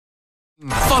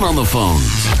Fun on the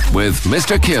Phones with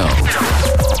Mr. Keogh.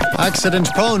 Accident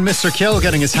prone Mr. Keogh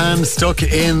getting his hand stuck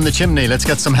in the chimney. Let's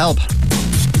get some help.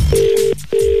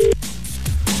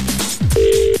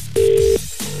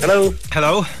 Hello.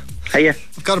 Hello? Hiya.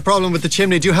 I've got a problem with the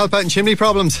chimney. Do you help out in chimney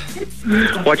problems?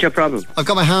 What's your problem? I've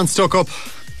got my hand stuck up.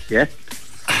 Yeah?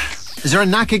 Is there a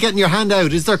knack of getting your hand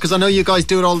out? Is there? Because I know you guys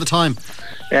do it all the time.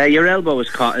 Your elbow is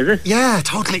caught, is it? Yeah,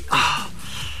 totally. I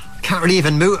can't really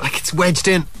even move. Like it's wedged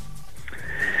in.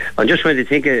 I'm just trying to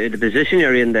think of the position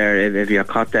you're in there, if you're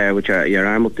caught there with your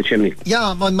arm up the chimney.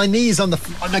 Yeah, my knees on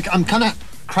the... I'm kind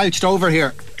of crouched over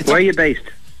here. Where are you based?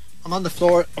 I'm on the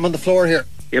floor. I'm on the floor here.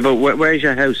 Yeah, but where's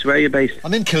your house? Where are you based?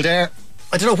 I'm in Kildare.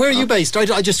 I don't know, where are you based?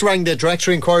 I just rang the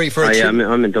directory inquiry for a yeah,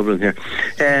 I'm in Dublin here.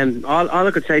 All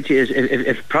I could say to you is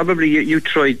if probably you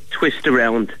try twist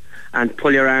around and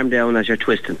pull your arm down as you're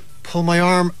twisting. Pull my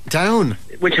arm down?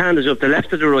 Which hand is up, the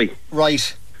left or the right?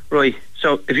 Right. Right.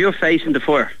 So if you're facing the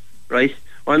fire, right?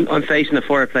 I'm facing the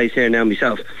fireplace here now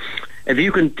myself. If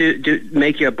you can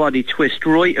make your body twist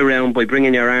right around by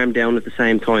bringing your arm down at the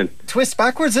same time. Twist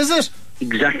backwards, is it?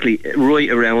 Exactly, right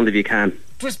around if you can.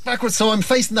 Twist backwards, so I'm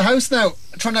facing the house now.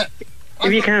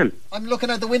 If you can. I'm looking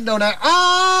out the window now.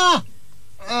 Oh,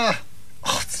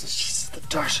 it's the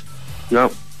dirt.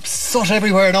 No. Soot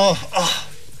everywhere and all. Oh.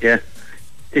 Yeah.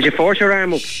 Did you force your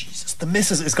arm up? Jesus, the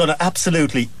missus is going to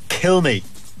absolutely kill me.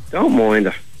 Don't mind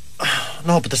her.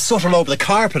 No, but the soot all over the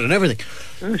carpet and everything.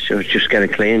 Oh, sure, just get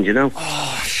it cleaned, you know.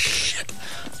 Oh, shit.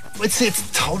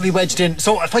 It's totally wedged in.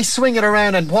 So if I swing it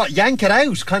around and yank it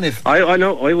out, kind of... I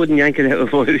know, I wouldn't yank it out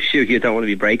if I was you. You don't want to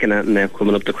be breaking that now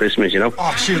coming up to Christmas, you know.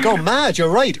 Oh, she'll go mad,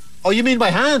 you're right. Oh, you mean my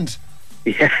hand?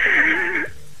 Yeah.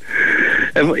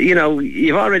 You know,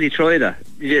 you've already tried that.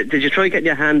 Did you try getting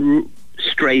your hand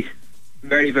straight?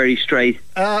 Very, very straight.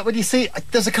 Well, you see,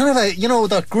 there's a kind of a,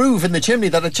 that groove in the chimney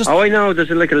that it just... Oh, I know,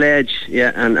 there's like a ledge,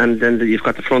 yeah, and then you've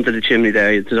got the front of the chimney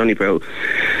there. There's only about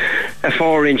a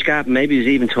 4-inch gap, maybe it's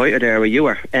even tighter there where you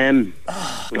were. I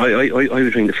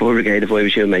would ring the fire brigade if I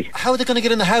was you, mate. How are they going to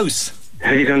get in the house?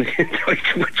 How are you going to get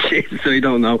too much shit? I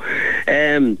don't know.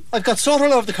 I've got soot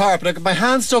all over the carpet, I've got my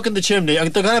hand stuck in the chimney. They're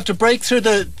going to have to break through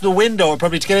the window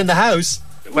probably to get in the house.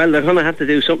 Well, they're going to have to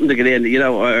do something to get in,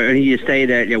 or you stay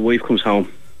there till your wife comes home,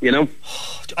 you know?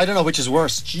 I don't know which is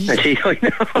worse. Jeez. I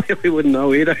know, I wouldn't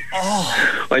know either.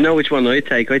 Oh. I know which one I'd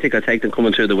take. I think I'd take them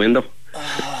coming through the window.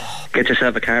 Oh. Get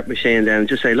yourself a carpet machine down and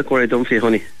just say, look what I've done for you,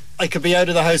 honey. I could be out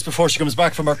of the house before she comes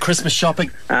back from her Christmas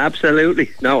shopping.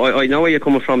 Absolutely. No, I know where you're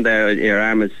coming from there. Your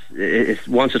arm is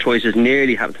once or twice has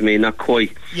nearly happened to me, not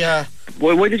quite. Yeah.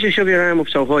 Why did you shove your arm up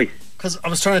so high? Because I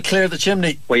was trying to clear the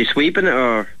chimney. Were you sweeping it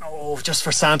or...? Oh, just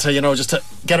for Santa, just to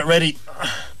get it ready.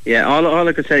 Yeah, all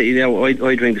I could say,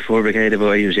 I'd ring the fire brigade if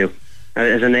I was you.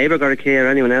 Has a neighbour got a key or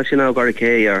anyone else got a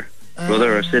key, or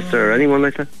brother or sister or anyone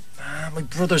like that? My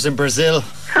brother's in Brazil.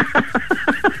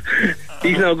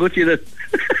 He's no good to you then.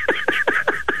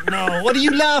 No, what are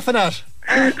you laughing at?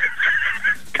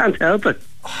 Can't help it.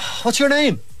 What's your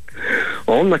name?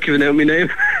 Oh, I'm not giving out my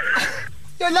name.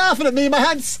 You're laughing at me, my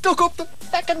hand's stuck up the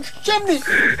fucking chimney.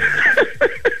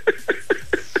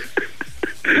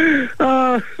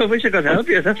 Oh, I wish I could help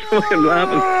you, that's why I'm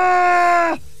laughing.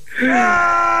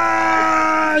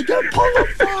 You're pulling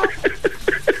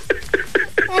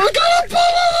I gotta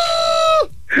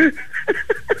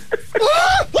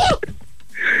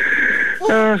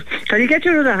pull Can you get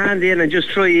your other hand in and just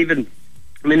try even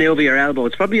manoeuvre your elbow?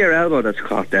 It's probably your elbow that's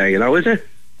caught there, is it?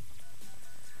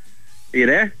 Are you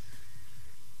there?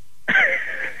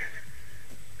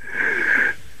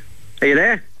 Are you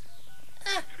there?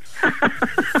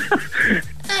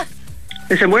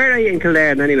 Listen, where are you in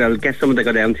Kildare anyway? I'll get someone to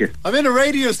go down to you. I'm in a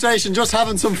radio station just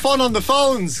having some fun on the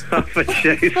phones. Oh, for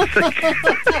shit's sake.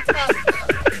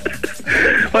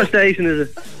 What station is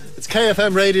it? It's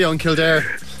KFM Radio in Kildare.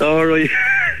 All right.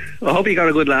 I hope you got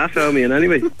a good laugh out of me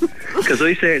anyway, because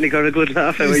I certainly got a good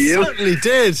laugh out of you. You certainly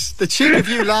did. The cheek of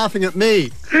you laughing at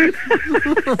me.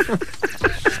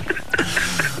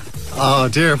 Oh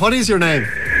dear, what is your name?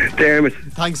 Dermot.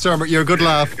 Thanks, Dermot, you're a good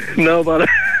laugh. No bother.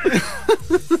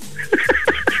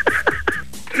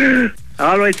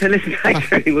 Alright, so listen, thanks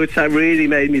very much. That really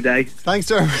made me day. Thanks,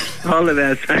 Dermot. All the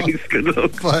best, thanks, good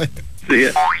luck. Bye. See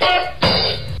ya.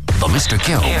 The Mr.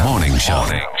 Keogh Morning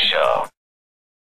Show.